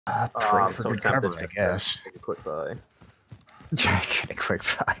Pray I'm for so good tempted cover, I to guess. take a quick buy. Get a quick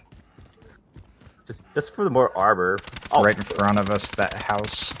buy. Just for the more armor. Oh, Right in front of us, that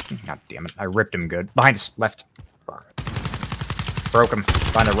house. God damn it. I ripped him good. Behind us, left. fuck. Broke him.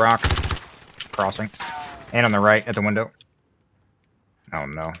 Behind a rock. Crossing. And on the right, at the window. Oh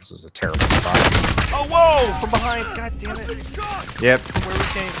no, this is a terrible spot. Oh, whoa! From behind! God damn it! Yep, From where we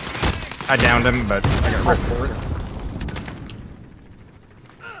came. I downed him, but I got ripped for it.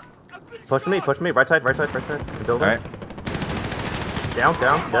 Push me, right side, the building. Alright, Down,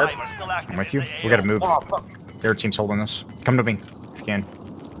 dead. I'm with you. We gotta move. Oh, fuck. Their team's holding us. Come to me, if you can.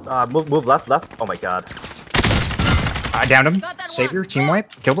 Move left. Oh my god. I downed him. Savior, team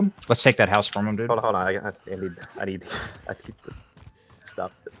wipe. Killed him. Let's take that house from him, dude. Hold on. I need to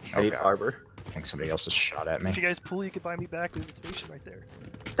stop. I need God. armor. I think somebody else just shot at me. If you guys pull, you can buy me back. There's a station right there.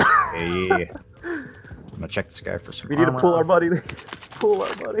 Hey. I'm gonna check this guy for some We need to armor. pull our money. Pull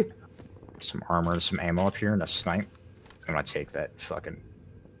our money. Some armor, some ammo up here, and a snipe. I'm gonna take that fucking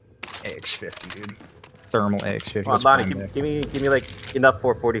AX-50, dude. Thermal AX-50. Come on, Let's Lonnie, put him give me like enough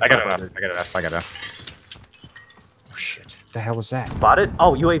for 45. I got enough. Oh shit. What the hell was that? Spot it?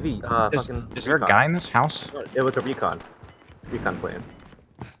 Oh, UAV. Is there a guy in this house? It was a recon plane.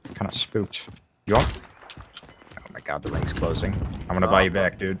 Kind of spooked. You up? Oh my god, the ring's closing. I'm gonna buy you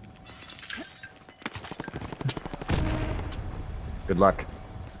back, dude. Good luck.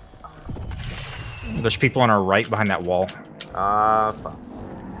 There's people on our right behind that wall. Fuck.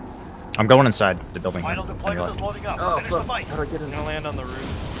 I'm going inside the building. Final Here. deployment is loading up. Oh, Finish the fuck. fight. How do I get in? I'm gonna land on the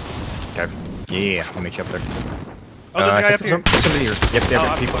roof. Okay. Yeah, I'll meet you up there. Oh, there's a I guy up think here. there's somebody here. Yep, Oh, there are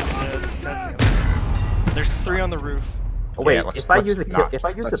I'm people. fucking dead. God damn it. There's 3 on the roof. Oh wait, Yeah, let's if I use not. the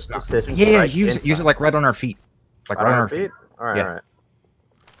Let's not. precision, Yeah, strike use it inside. like right on our feet. Like right on our feet. Alright, Yeah. alright.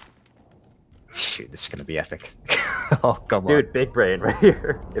 Shoot, this is gonna be epic. Oh, come on. Dude, big brain right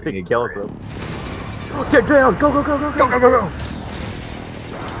here. If it Big kills brain. him. Take down! Go! Go!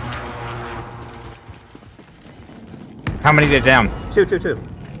 How many did down? Two.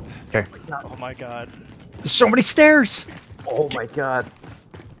 Okay. Oh my god. There's so many stairs! Oh my god.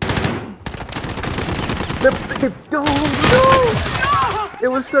 No! It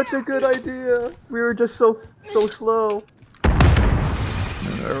was such a good idea. We were just so slow.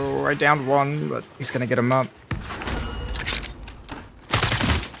 Oh, I downed one, but he's gonna get him up.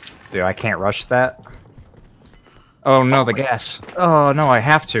 Dude, I can't rush that. Oh no, the gas. Oh no, I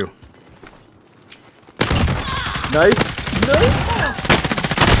have to. Nice.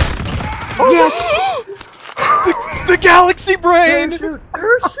 Yes! The galaxy brain!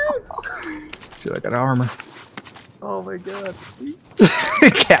 Parachute! Dude, I got armor. Oh my god.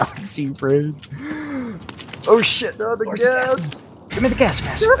 Galaxy brain. Oh shit. No, the Where's gas. Give me the gas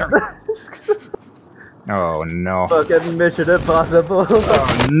mask. Oh no. Fucking Mission Impossible.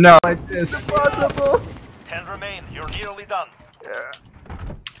 Oh no. Like this. Impossible. 10 remain. You're nearly done.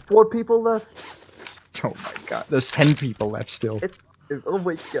 4 people left. Oh my god. There's 10 people left still. Oh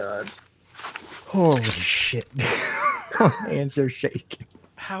my god. Holy shit. My hands are shaking.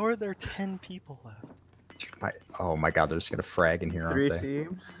 How are there 10 people left? Oh my god, they're just gonna frag in here, 3 aren't they?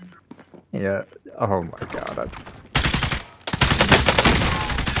 teams. Yeah. Oh my god.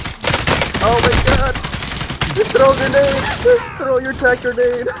 Oh my god! Just throw a grenade! Just throw your tech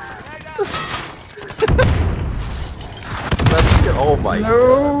grenade! Oh my god.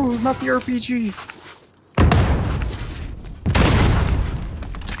 No, not the RPG.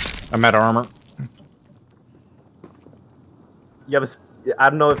 I'm out of armor. You have I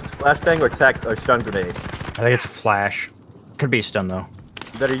don't know if it's flashbang or tech or stun grenade. I think it's a flash. Could be a stun though.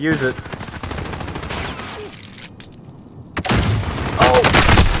 You better use it.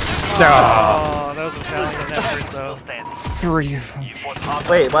 Oh, that was a valiant effort, though. Still standing. 3 of them. You fought hard.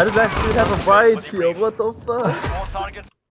 Wait, why does that dude have a riot shield? What the fuck? More targets.